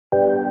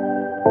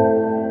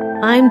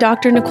I'm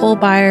Dr. Nicole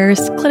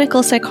Byers,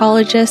 clinical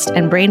psychologist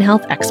and brain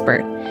health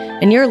expert,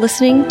 and you're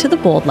listening to the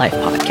Bold Life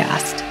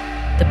Podcast,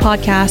 the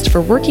podcast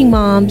for working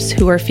moms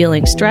who are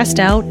feeling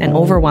stressed out and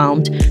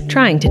overwhelmed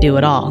trying to do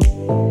it all.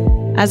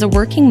 As a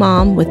working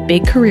mom with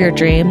big career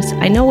dreams,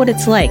 I know what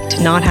it's like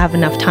to not have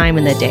enough time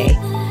in the day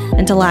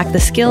and to lack the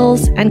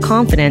skills and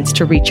confidence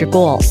to reach your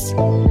goals.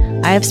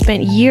 I have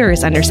spent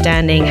years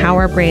understanding how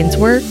our brains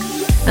work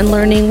and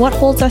learning what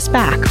holds us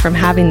back from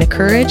having the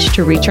courage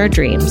to reach our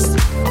dreams.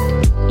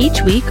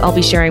 Each week, I'll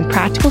be sharing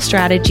practical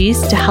strategies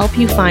to help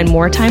you find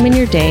more time in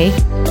your day,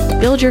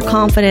 build your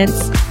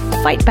confidence,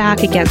 fight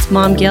back against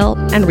mom guilt,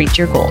 and reach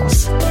your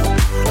goals.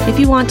 If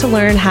you want to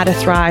learn how to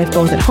thrive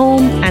both at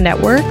home and at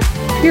work,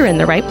 you're in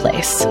the right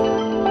place.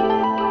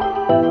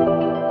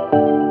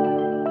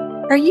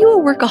 Are you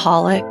a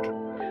workaholic?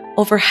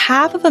 Over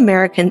half of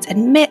Americans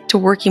admit to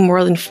working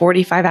more than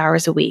 45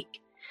 hours a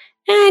week.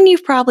 And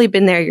you've probably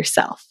been there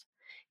yourself,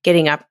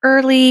 getting up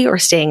early or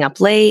staying up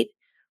late,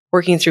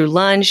 working through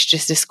lunch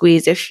just to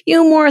squeeze a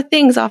few more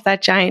things off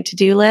that giant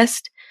to-do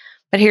list.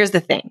 But here's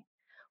the thing.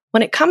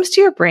 When it comes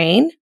to your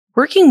brain,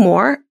 working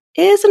more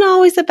isn't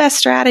always the best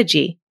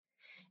strategy.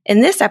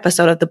 In this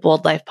episode of the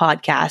Bold Life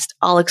Podcast,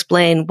 I'll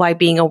explain why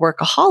being a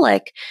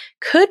workaholic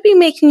could be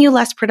making you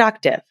less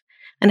productive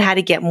and how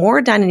to get more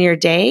done in your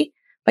day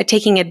by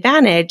taking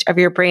advantage of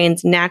your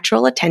brain's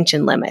natural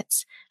attention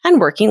limits and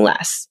working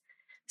less.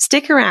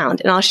 Stick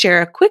around and I'll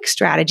share a quick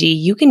strategy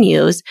you can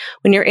use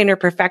when your inner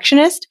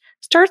perfectionist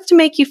starts to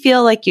make you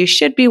feel like you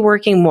should be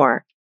working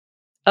more.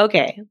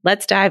 Okay,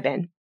 let's dive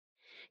in.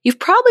 You've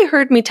probably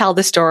heard me tell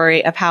the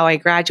story of how I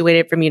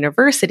graduated from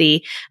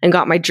university and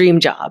got my dream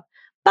job,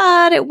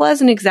 but it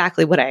wasn't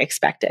exactly what I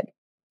expected.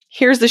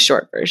 Here's the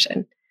short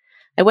version.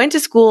 I went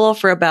to school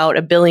for about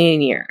 1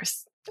 billion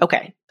years.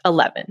 Okay,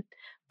 11,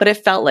 but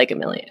it felt like 1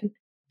 million.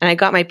 And I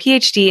got my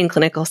PhD in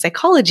clinical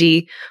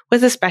psychology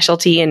with a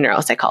specialty in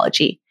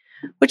neuropsychology,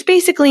 which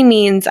basically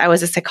means I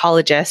was a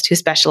psychologist who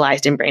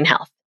specialized in brain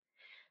health.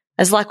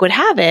 As luck would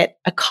have it,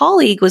 a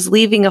colleague was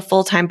leaving a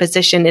full-time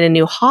position in a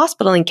new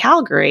hospital in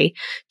Calgary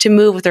to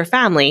move with her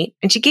family,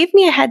 and she gave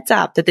me a heads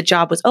up that the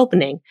job was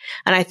opening.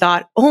 And I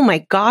thought, oh my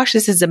gosh,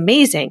 this is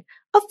amazing.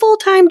 A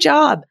full-time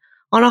job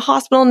on a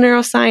hospital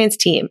neuroscience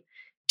team,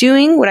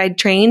 doing what I'd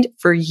trained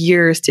for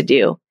years to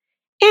do.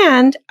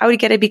 And I would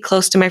get to be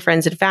close to my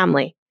friends and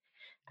family.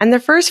 And the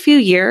first few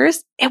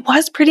years, it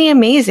was pretty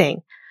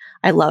amazing.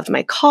 I loved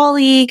my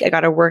colleague. I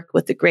got to work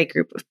with a great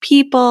group of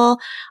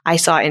people. I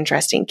saw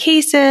interesting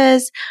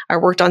cases. I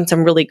worked on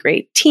some really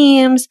great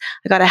teams.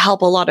 I got to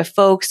help a lot of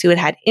folks who had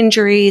had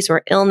injuries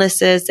or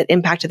illnesses that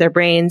impacted their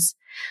brains.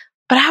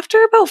 But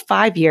after about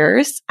 5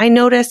 years, I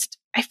noticed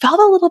I felt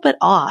a little bit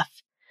off.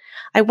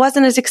 I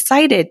wasn't as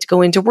excited to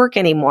go into work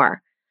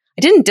anymore.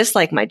 I didn't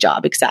dislike my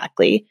job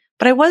exactly,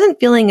 but I wasn't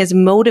feeling as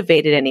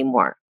motivated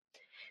anymore.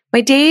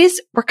 My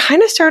days were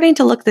kind of starting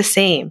to look the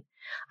same.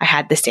 I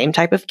had the same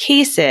type of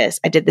cases.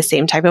 I did the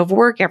same type of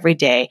work every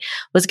day,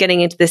 was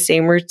getting into the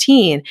same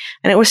routine,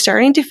 and it was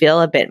starting to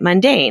feel a bit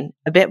mundane,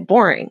 a bit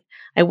boring.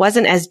 I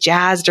wasn't as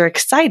jazzed or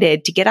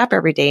excited to get up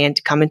every day and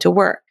to come into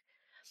work.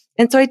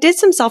 And so I did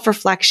some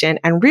self-reflection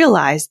and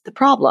realized the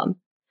problem.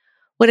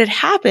 What had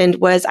happened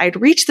was I'd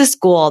reached this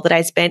goal that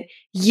I spent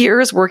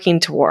years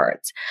working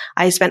towards.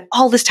 I spent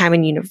all this time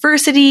in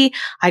university.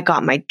 I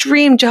got my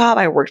dream job.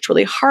 I worked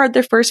really hard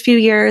the first few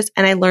years,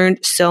 and I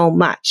learned so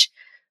much.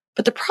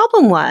 But the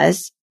problem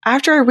was,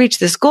 after I reached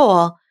this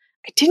goal,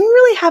 I didn't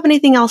really have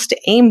anything else to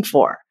aim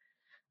for.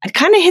 I'd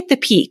kind of hit the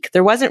peak.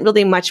 There wasn't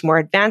really much more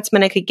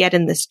advancement I could get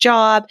in this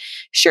job.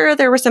 Sure,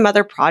 there were some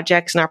other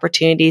projects and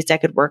opportunities I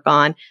could work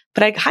on,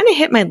 but I kind of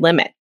hit my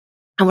limit.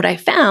 And what I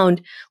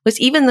found was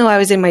even though I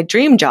was in my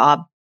dream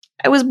job,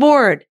 I was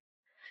bored.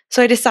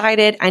 So I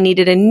decided I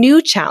needed a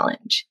new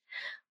challenge.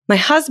 My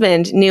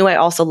husband knew I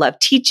also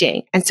loved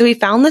teaching, and so he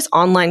found this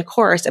online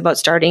course about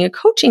starting a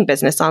coaching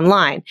business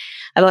online,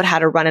 about how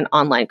to run an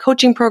online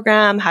coaching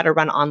program, how to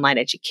run online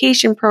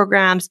education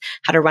programs,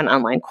 how to run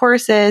online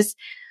courses.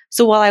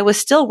 So while I was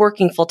still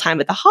working full-time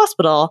at the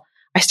hospital,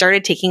 I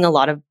started taking a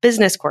lot of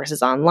business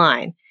courses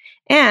online,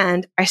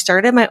 and I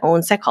started my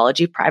own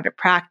psychology private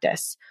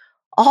practice,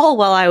 all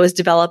while I was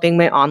developing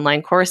my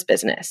online course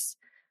business.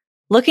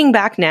 Looking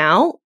back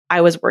now,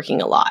 I was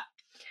working a lot.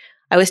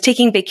 I was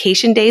taking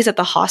vacation days at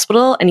the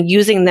hospital and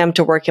using them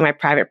to work in my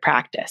private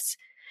practice.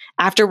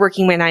 After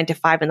working my 9 to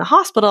 5 in the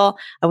hospital,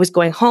 I was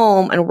going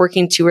home and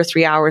working 2 or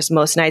 3 hours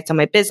most nights on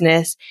my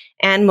business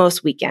and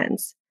most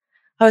weekends.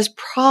 I was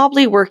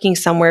probably working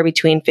somewhere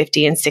between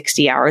 50 and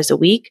 60 hours a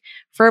week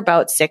for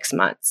about 6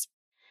 months.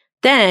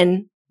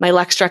 Then my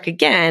luck struck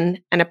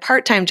again and a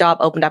part-time job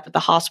opened up at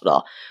the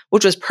hospital,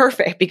 which was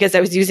perfect because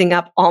I was using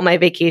up all my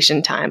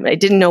vacation time and I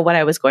didn't know what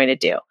I was going to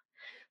do.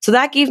 So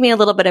that gave me a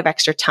little bit of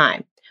extra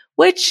time,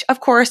 which of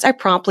course I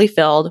promptly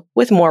filled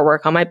with more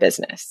work on my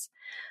business.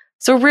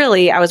 So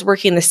really, I was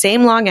working the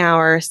same long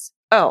hours.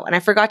 Oh, and I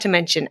forgot to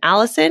mention,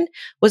 Allison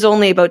was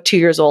only about 2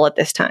 years old at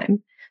this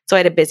time. So I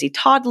had a busy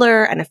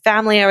toddler and a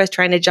family I was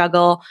trying to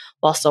juggle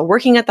while still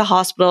working at the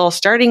hospital,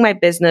 starting my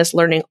business,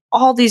 learning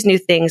all these new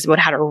things about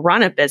how to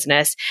run a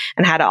business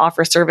and how to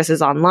offer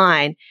services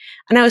online.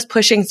 And I was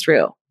pushing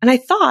through. And I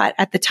thought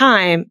at the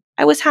time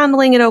I was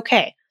handling it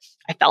okay.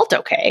 I felt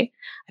okay.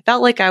 I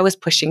felt like I was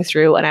pushing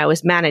through and I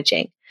was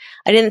managing.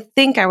 I didn't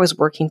think I was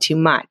working too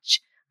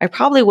much. I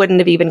probably wouldn't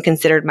have even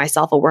considered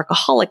myself a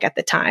workaholic at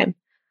the time.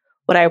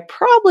 What I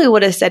probably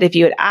would have said if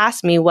you had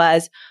asked me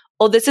was,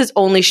 oh, this is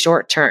only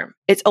short term.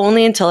 It's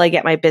only until I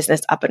get my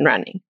business up and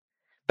running.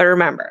 But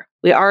remember,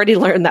 we already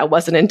learned that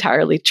wasn't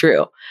entirely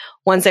true.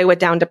 Once I went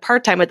down to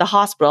part-time at the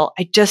hospital,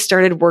 I just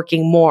started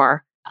working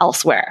more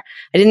elsewhere.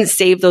 I didn't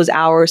save those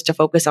hours to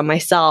focus on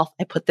myself.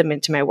 I put them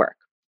into my work.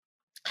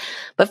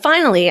 But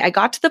finally, I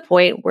got to the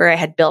point where I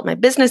had built my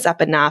business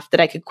up enough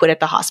that I could quit at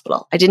the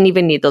hospital. I didn't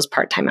even need those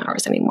part-time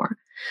hours anymore.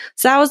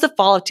 So that was the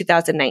fall of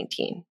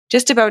 2019,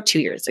 just about 2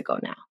 years ago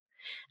now.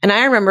 And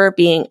I remember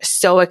being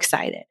so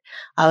excited.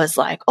 I was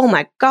like, oh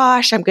my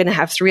gosh, I'm going to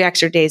have 3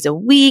 extra days a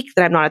week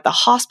that I'm not at the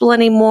hospital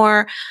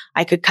anymore.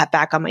 I could cut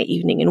back on my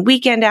evening and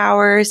weekend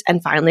hours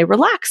and finally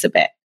relax a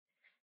bit.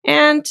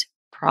 And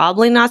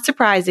probably not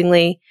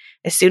surprisingly,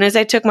 as soon as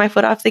I took my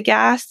foot off the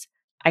gas,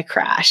 I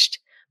crashed.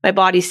 My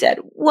body said,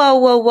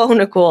 whoa,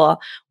 Nicole,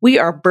 we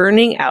are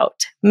burning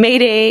out.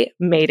 Mayday,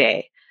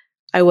 mayday.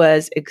 I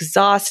was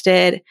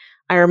exhausted.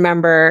 I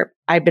remember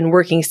I'd been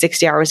working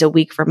 60 hours a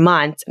week for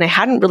months and I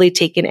hadn't really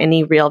taken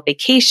any real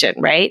vacation,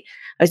 right?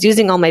 I was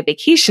using all my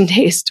vacation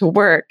days to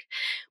work.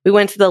 We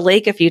went to the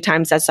lake a few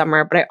times that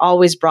summer, but I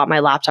always brought my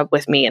laptop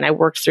with me and I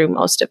worked through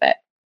most of it.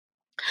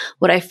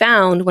 What I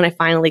found when I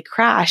finally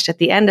crashed at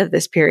the end of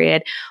this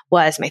period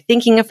was my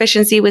thinking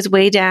efficiency was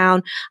way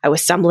down. I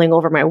was stumbling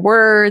over my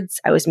words.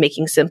 I was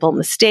making simple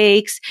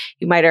mistakes.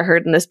 You might have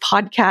heard in this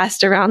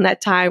podcast around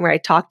that time where I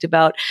talked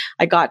about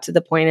I got to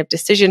the point of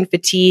decision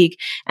fatigue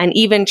and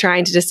even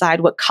trying to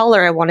decide what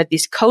color I wanted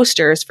these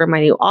coasters for my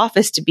new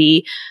office to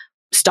be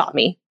stopped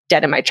me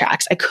dead in my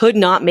tracks. I could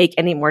not make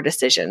any more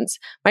decisions.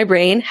 My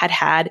brain had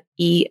had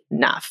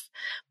enough.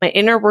 My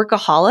inner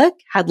workaholic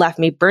had left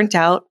me burnt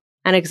out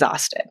and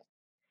exhausted.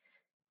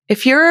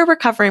 If you're a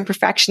recovering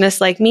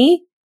perfectionist like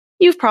me,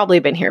 you've probably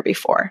been here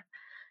before.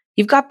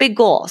 You've got big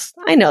goals.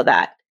 I know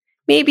that.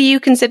 Maybe you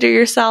consider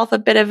yourself a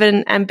bit of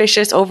an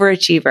ambitious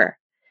overachiever.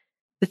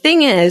 The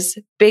thing is,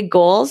 big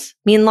goals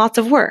mean lots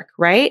of work,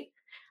 right?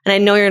 And I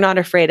know you're not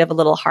afraid of a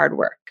little hard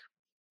work.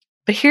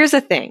 But here's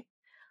the thing.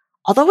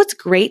 Although it's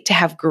great to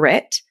have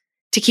grit,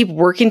 to keep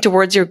working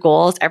towards your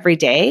goals every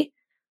day,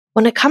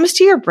 when it comes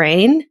to your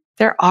brain,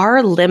 there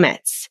are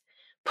limits.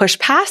 Push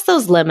past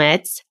those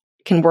limits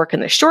can work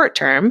in the short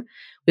term.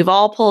 We've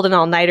all pulled an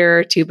all-nighter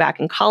or two back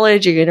in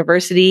college or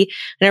university,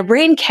 and our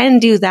brain can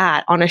do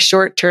that on a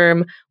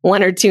short-term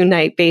 1 or 2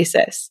 night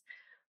basis.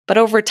 But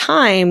over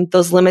time,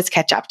 those limits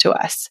catch up to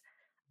us,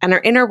 and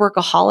our inner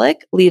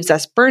workaholic leaves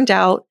us burnt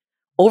out,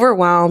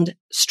 overwhelmed,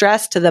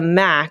 stressed to the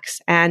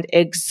max, and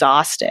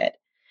exhausted,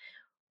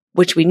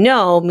 which we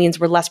know means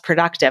we're less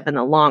productive in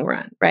the long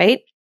run, right?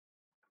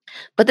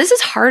 But this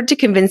is hard to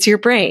convince your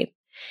brain.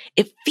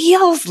 It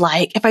feels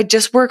like if I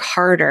just work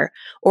harder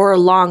or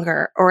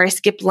longer, or I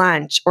skip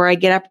lunch, or I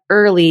get up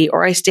early,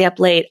 or I stay up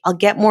late, I'll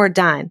get more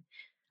done.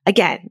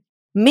 Again,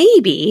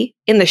 maybe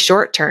in the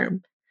short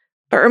term,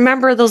 but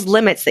remember those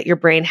limits that your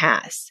brain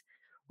has.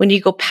 When you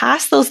go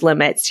past those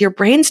limits, your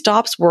brain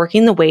stops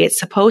working the way it's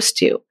supposed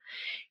to.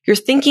 Your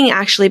thinking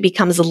actually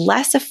becomes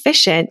less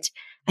efficient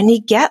and you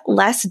get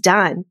less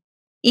done,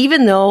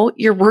 even though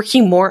you're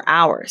working more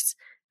hours.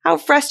 How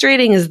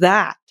frustrating is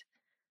that?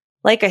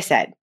 Like I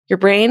said, your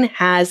brain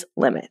has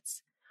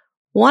limits.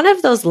 One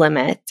of those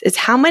limits is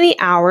how many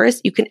hours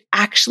you can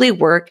actually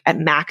work at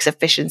max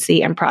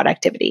efficiency and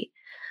productivity.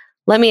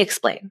 Let me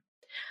explain.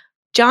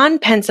 John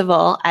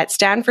Pensaval at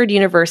Stanford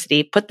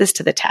University put this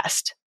to the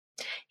test.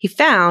 He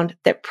found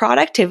that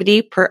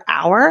productivity per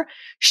hour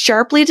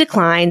sharply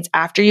declines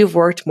after you've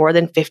worked more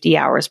than 50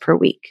 hours per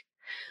week.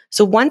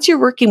 So once you're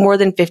working more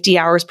than 50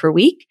 hours per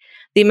week,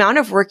 the amount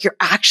of work you're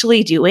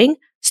actually doing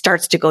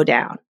starts to go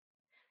down.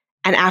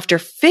 And after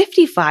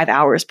 55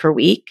 hours per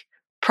week,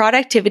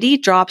 productivity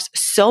drops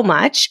so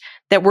much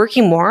that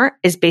working more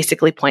is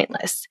basically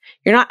pointless.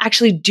 You're not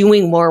actually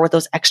doing more with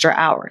those extra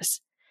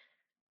hours.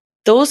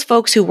 Those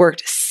folks who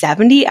worked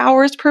 70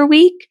 hours per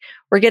week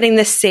were getting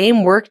the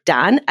same work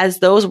done as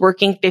those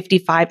working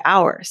 55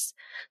 hours.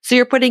 So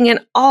you're putting in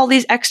all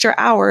these extra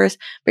hours,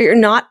 but you're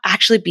not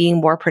actually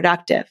being more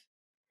productive.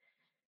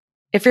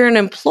 If you're an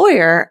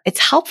employer, it's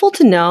helpful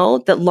to know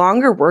that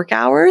longer work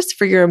hours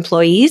for your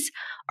employees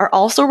are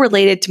also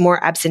related to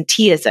more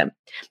absenteeism.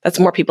 That's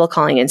more people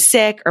calling in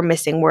sick or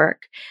missing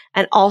work,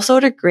 and also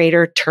to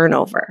greater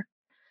turnover.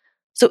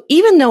 So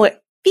even though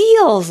it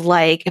feels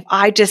like if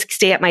I just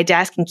stay at my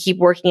desk and keep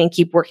working,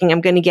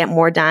 I'm going to get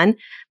more done,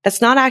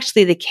 that's not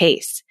actually the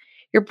case.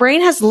 Your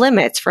brain has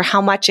limits for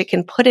how much it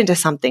can put into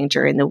something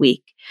during the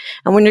week.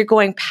 And when you're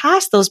going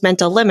past those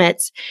mental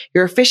limits,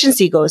 your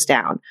efficiency goes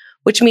down,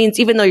 which means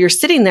even though you're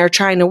sitting there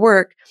trying to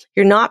work,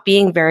 you're not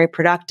being very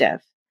productive.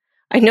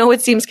 I know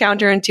it seems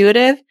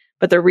counterintuitive,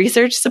 but the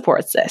research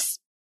supports this.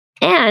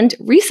 And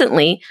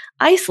recently,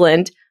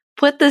 Iceland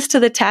put this to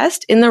the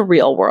test in the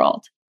real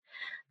world.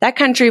 That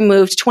country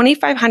moved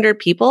 2,500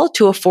 people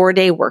to a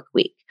 4-day work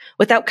week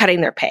without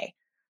cutting their pay.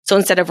 So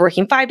instead of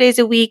working 5 days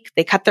a week,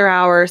 they cut their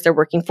hours. They're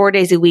working 4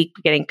 days a week,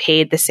 getting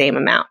paid the same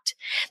amount.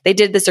 They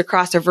did this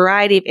across a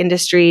variety of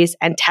industries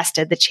and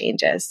tested the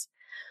changes.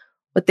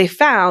 What they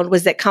found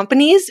was that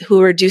companies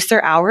who reduced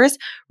their hours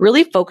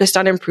really focused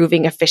on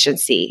improving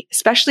efficiency,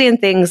 especially in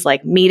things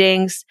like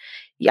meetings.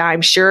 Yeah,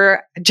 I'm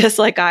sure, just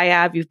like I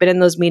have, you've been in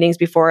those meetings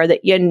before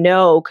that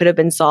could have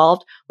been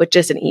solved with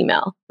just an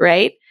email,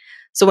 right?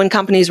 So when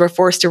companies were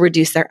forced to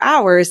reduce their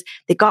hours,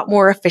 they got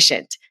more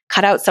efficient,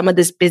 cut out some of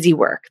this busy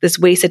work, this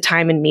wasted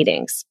time in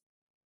meetings.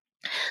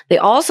 They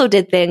also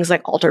did things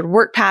like altered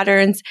work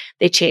patterns.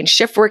 They changed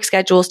shift work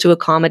schedules to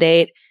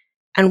accommodate.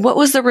 And what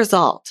was the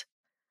result?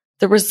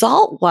 The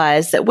result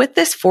was that with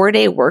this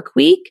 4-day work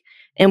week,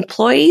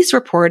 employees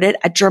reported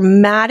a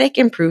dramatic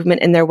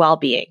improvement in their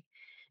well-being,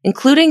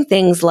 including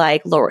things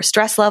like lower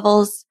stress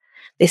levels.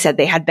 They said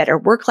they had better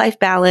work-life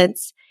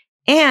balance,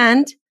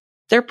 and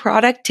their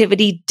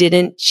productivity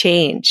didn't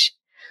change.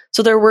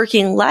 So they're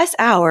working less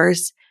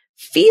hours,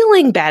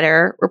 feeling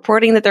better,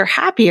 reporting that they're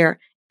happier,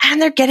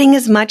 and they're getting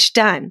as much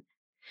done.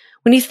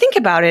 When you think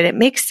about it, it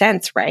makes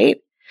sense, right?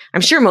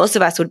 I'm sure most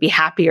of us would be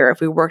happier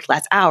if we worked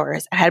less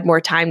hours and had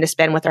more time to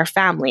spend with our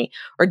family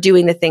or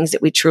doing the things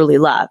that we truly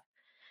love.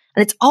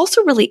 And it's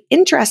also really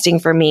interesting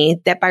for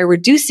me that by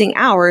reducing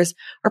hours,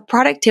 our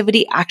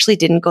productivity actually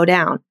didn't go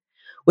down,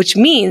 which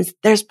means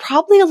there's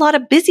probably a lot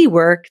of busy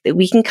work that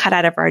we can cut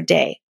out of our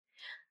day.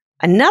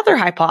 Another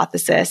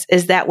hypothesis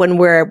is that when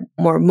we're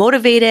more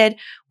motivated,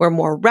 we're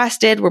more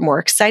rested, we're more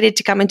excited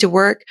to come into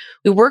work,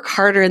 we work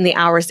harder in the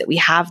hours that we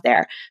have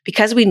there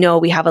because we know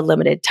we have a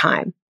limited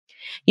time.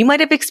 You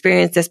might have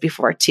experienced this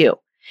before too.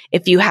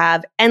 If you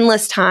have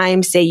endless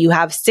time, say you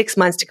have 6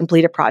 months to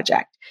complete a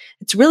project,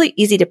 it's really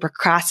easy to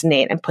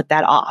procrastinate and put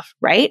that off,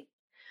 right?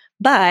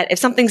 But if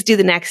something's due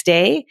the next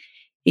day,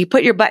 you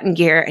put your butt in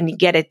gear and you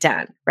get it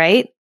done,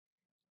 right?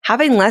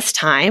 Having less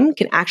time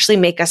can actually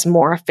make us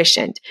more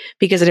efficient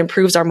because it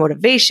improves our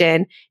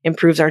motivation,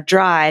 improves our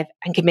drive,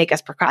 and can make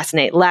us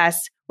procrastinate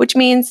less, which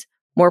means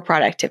more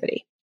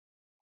productivity.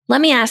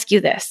 Let me ask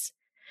you this.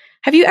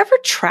 Have you ever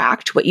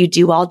tracked what you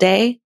do all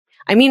day?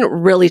 I mean,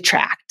 really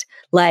tracked,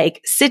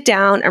 like sit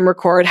down and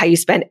record how you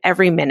spend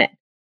every minute.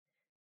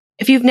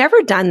 If you've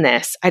never done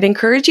this, I'd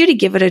encourage you to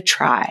give it a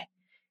try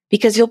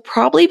because you'll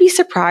probably be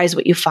surprised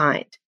what you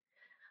find.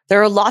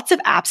 There are lots of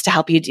apps to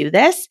help you do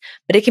this,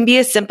 but it can be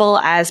as simple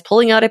as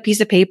pulling out a piece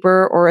of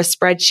paper or a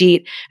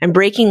spreadsheet and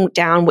breaking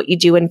down what you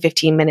do in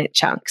 15-minute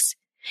chunks.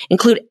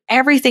 Include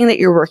everything that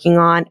you're working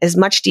on, as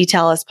much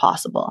detail as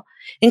possible,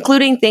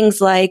 including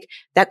things like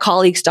that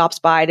colleague stops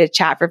by to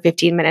chat for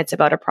 15 minutes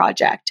about a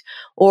project,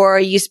 or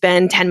you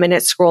spend 10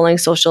 minutes scrolling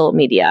social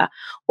media,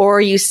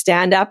 or you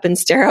stand up and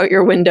stare out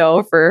your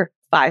window for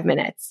 5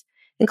 minutes.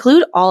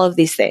 Include all of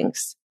these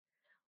things.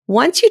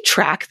 Once you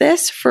track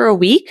this for a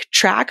week,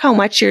 track how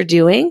much you're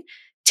doing,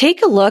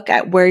 take a look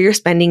at where you're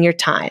spending your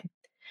time.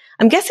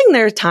 I'm guessing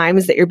there are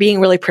times that you're being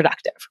really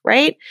productive,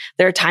 right?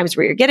 There are times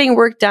where you're getting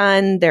work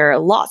done. There are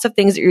lots of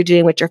things that you're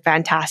doing which are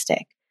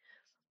fantastic.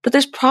 But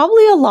there's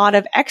probably a lot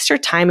of extra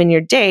time in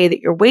your day that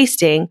you're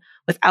wasting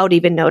without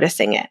even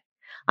noticing it.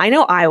 I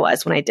know I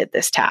was when I did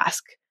this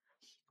task.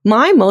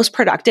 My most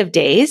productive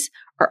days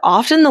are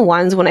often the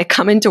ones when I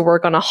come into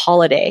work on a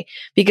holiday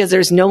because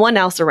there's no one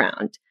else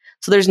around.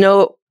 So there's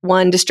no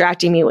one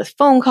distracting me with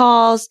phone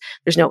calls.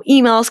 There's no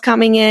emails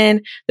coming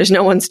in. There's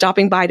no one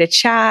stopping by to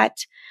chat.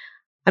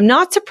 I'm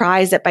not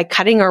surprised that by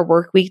cutting our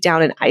work week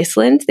down in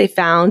Iceland, they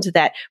found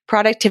that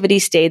productivity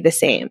stayed the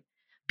same.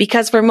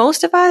 Because for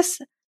most of us,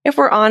 if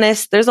we're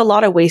honest, there's a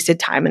lot of wasted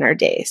time in our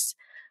days.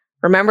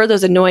 Remember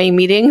those annoying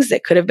meetings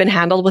that could have been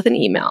handled with an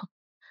email?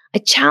 I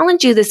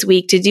challenge you this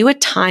week to do a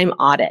time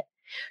audit.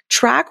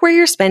 Track where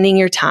you're spending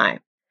your time.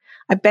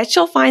 I bet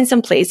you'll find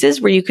some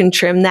places where you can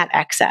trim that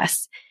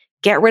excess.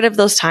 Get rid of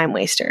those time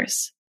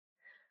wasters.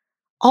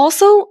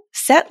 Also,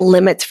 set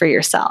limits for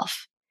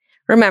yourself.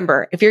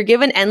 Remember, if you're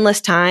given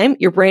endless time,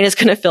 your brain is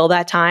going to fill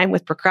that time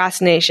with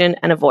procrastination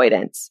and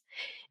avoidance.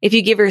 If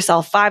you give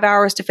yourself 5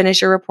 hours to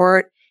finish your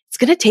report, it's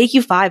going to take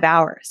you 5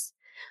 hours.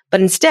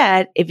 But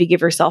instead, if you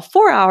give yourself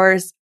 4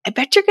 hours, I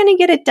bet you're going to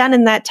get it done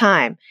in that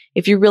time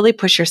if you really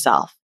push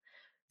yourself.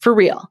 For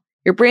real,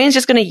 your brain's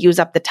just going to use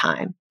up the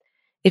time.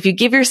 If you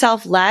give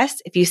yourself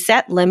less, if you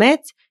set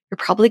limits, you're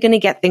probably going to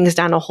get things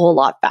done a whole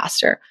lot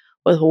faster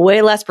with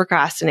way less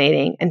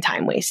procrastinating and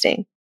time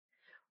wasting.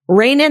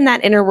 Rein in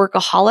that inner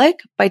workaholic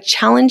by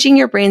challenging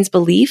your brain's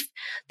belief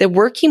that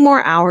working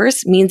more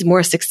hours means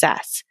more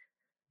success.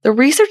 The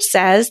research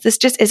says this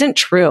just isn't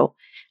true,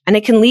 and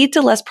it can lead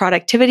to less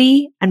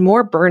productivity and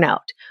more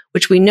burnout,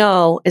 which we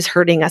know is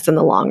hurting us in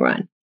the long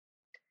run.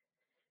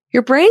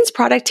 Your brain's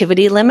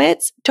productivity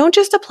limits don't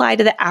just apply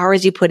to the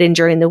hours you put in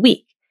during the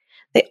week.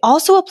 They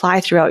also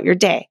apply throughout your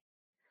day.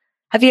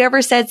 Have you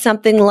ever said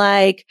something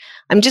like,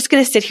 I'm just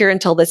going to sit here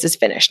until this is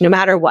finished, no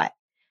matter what?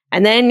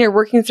 And then you're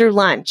working through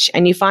lunch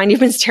and you find you've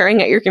been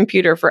staring at your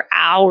computer for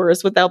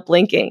hours without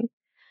blinking.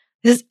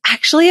 This is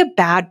actually a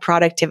bad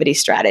productivity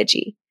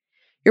strategy.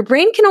 Your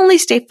brain can only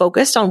stay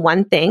focused on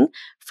one thing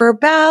for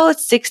about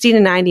 60 to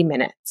 90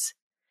 minutes.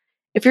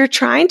 If you're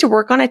trying to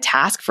work on a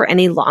task for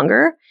any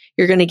longer,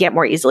 you're going to get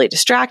more easily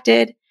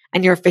distracted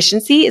and your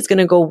efficiency is going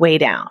to go way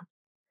down.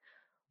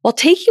 While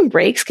taking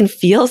breaks can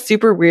feel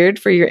super weird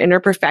for your inner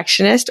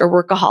perfectionist or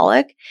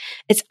workaholic,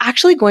 it's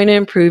actually going to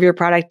improve your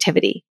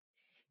productivity.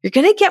 You're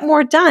going to get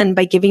more done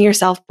by giving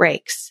yourself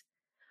breaks.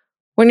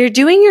 When you're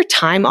doing your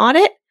time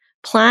audit,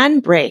 plan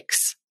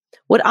breaks.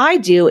 What I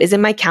do is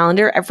in my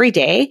calendar every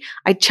day,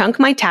 I chunk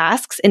my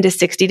tasks into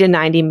 60 to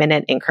 90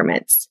 minute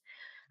increments.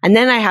 And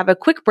then I have a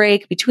quick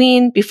break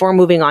before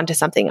moving on to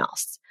something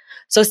else.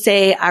 So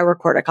say I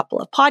record a couple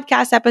of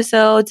podcast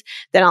episodes,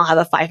 then I'll have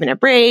a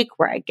 5-minute break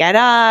where I get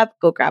up,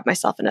 go grab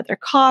myself another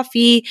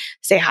coffee,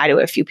 say hi to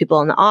a few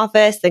people in the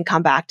office, then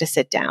come back to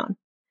sit down.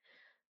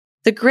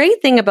 The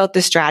great thing about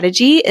this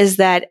strategy is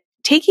that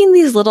taking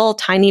these little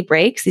tiny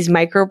breaks, these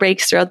micro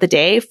breaks throughout the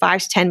day,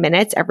 5 to 10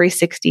 minutes every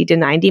 60 to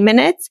 90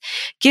 minutes,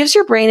 gives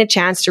your brain a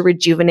chance to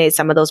rejuvenate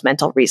some of those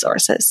mental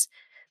resources.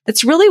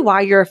 That's really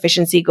why your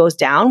efficiency goes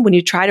down when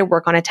you try to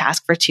work on a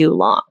task for too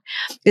long,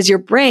 because your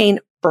brain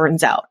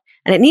burns out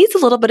and it needs a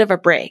little bit of a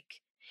break.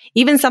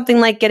 Even something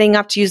like getting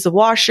up to use the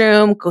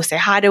washroom, go say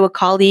hi to a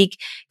colleague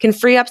can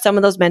free up some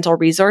of those mental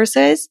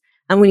resources.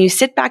 And when you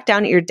sit back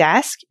down at your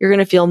desk, you're going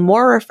to feel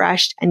more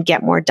refreshed and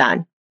get more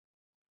done.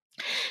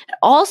 It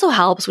also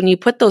helps when you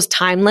put those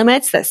time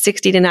limits, that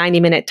 60 to 90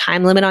 minute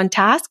time limit on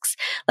tasks,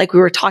 like we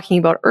were talking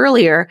about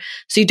earlier,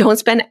 so you don't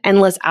spend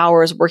endless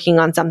hours working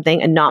on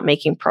something and not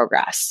making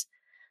progress.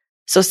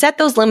 So set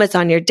those limits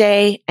on your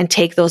day and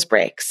take those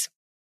breaks.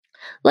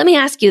 Let me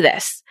ask you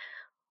this.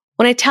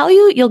 When I tell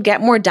you you'll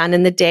get more done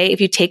in the day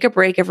if you take a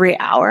break every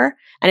hour,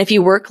 and if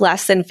you work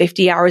less than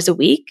 50 hours a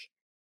week,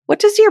 what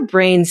does your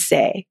brain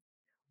say?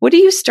 What do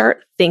you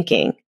start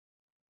thinking?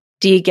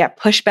 Do you get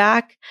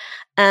pushback?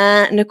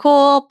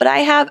 Nicole, but I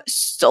have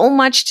so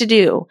much to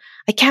do.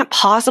 I can't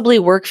possibly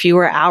work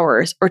fewer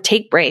hours or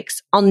take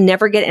breaks. I'll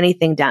never get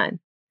anything done.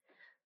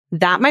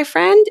 That, my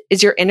friend,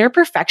 is your inner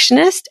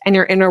perfectionist and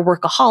your inner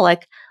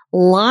workaholic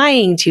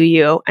lying to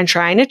you and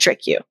trying to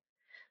trick you.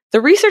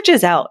 The research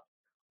is out.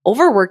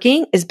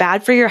 Overworking is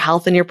bad for your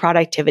health and your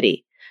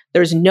productivity.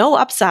 There's no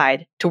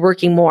upside to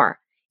working more,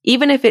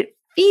 even if it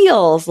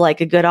feels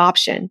like a good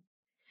option.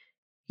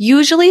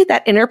 Usually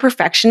that inner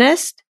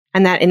perfectionist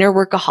and that inner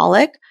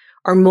workaholic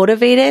are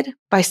motivated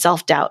by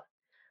self-doubt.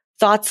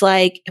 Thoughts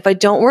like, if I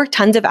don't work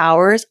tons of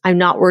hours, I'm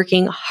not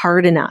working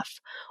hard enough,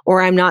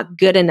 or I'm not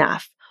good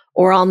enough,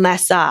 or I'll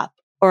mess up,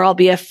 or I'll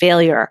be a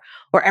failure,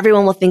 or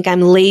everyone will think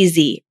I'm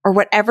lazy, or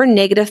whatever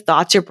negative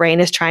thoughts your brain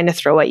is trying to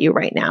throw at you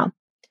right now.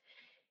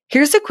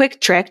 Here's a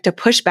quick trick to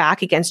push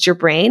back against your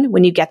brain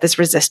when you get this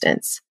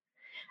resistance.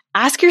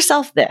 Ask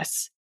yourself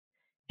this.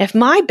 If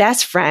my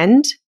best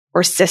friend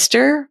or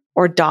sister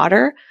or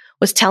daughter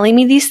was telling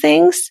me these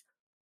things,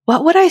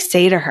 what would I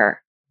say to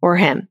her or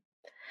him?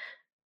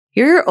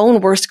 You're your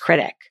own worst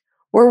critic.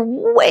 We're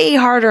way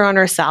harder on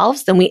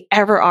ourselves than we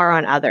ever are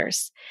on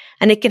others.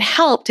 And it can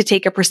help to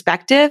take a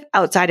perspective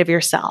outside of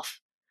yourself.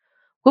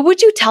 What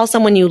would you tell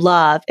someone you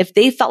love if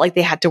they felt like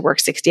they had to work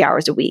 60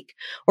 hours a week,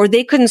 or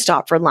they couldn't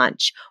stop for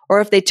lunch, or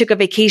if they took a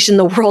vacation,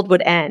 the world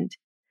would end?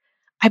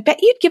 I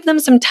bet you'd give them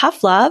some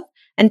tough love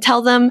and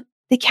tell them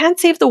they can't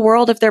save the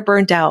world if they're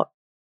burnt out.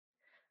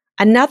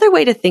 Another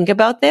way to think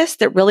about this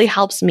that really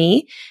helps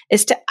me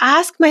is to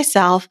ask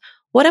myself,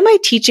 what am I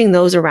teaching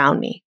those around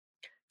me?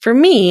 For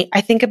me,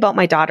 I think about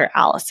my daughter,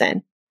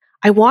 Allison.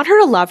 I want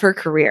her to love her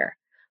career,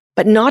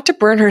 but not to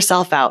burn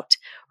herself out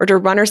or to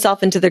run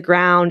herself into the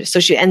ground so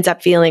she ends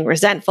up feeling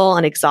resentful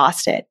and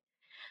exhausted.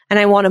 And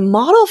I want to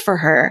model for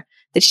her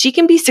that she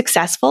can be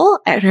successful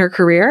at her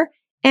career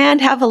and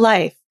have a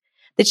life,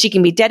 that she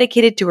can be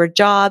dedicated to her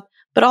job,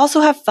 but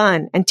also have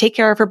fun and take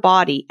care of her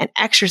body and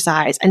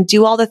exercise and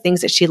do all the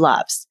things that she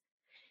loves.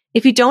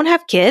 If you don't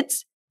have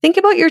kids, think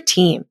about your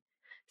team.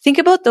 Think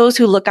about those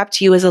who look up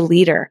to you as a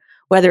leader,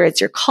 whether it's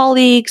your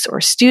colleagues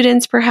or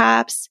students,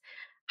 perhaps.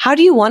 How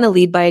do you want to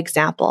lead by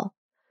example?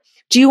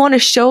 Do you want to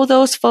show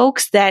those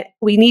folks that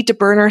we need to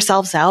burn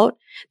ourselves out,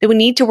 that we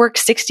need to work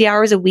 60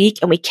 hours a week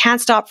and we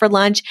can't stop for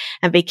lunch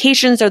and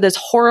vacations are this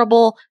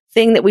horrible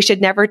thing that we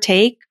should never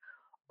take?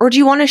 Or do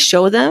you want to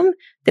show them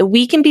that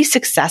we can be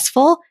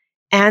successful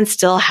and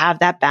still have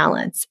that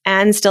balance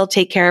and still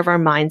take care of our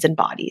minds and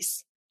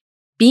bodies?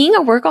 Being a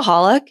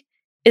workaholic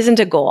isn't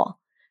a goal.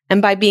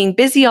 And by being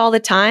busy all the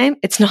time,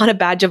 it's not a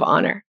badge of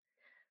honor.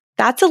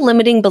 That's a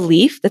limiting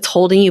belief that's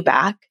holding you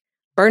back,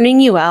 burning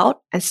you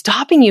out, and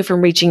stopping you from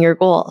reaching your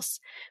goals.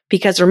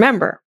 Because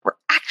remember, we're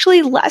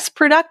actually less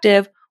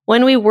productive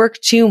when we work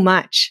too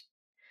much.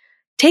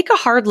 Take a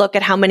hard look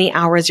at how many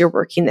hours you're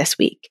working this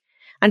week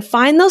and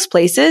find those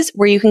places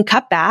where you can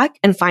cut back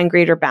and find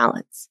greater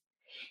balance.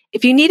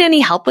 If you need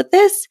any help with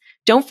this,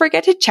 don't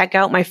forget to check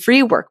out my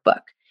free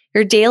workbook,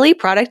 your daily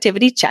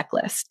productivity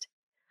checklist.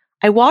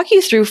 I walk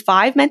you through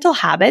 5 mental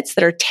habits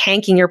that are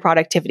tanking your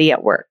productivity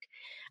at work.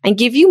 and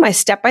give you my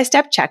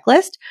step-by-step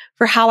checklist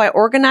for how I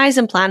organize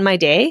and plan my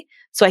day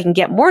so I can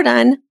get more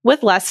done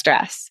with less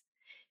stress.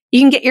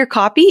 You can get your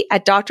copy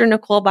at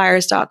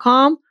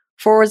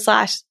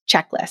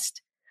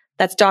drnicolebyers.com/checklist.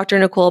 That's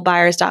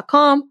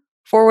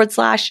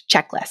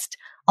drnicolebyers.com/checklist.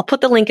 I'll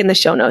put the link in the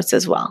show notes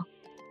as well.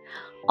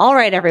 All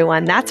right,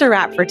 everyone, that's a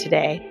wrap for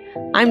today.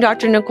 I'm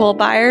Dr. Nicole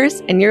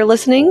Byers, and you're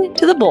listening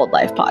to the Bold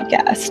Life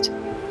Podcast.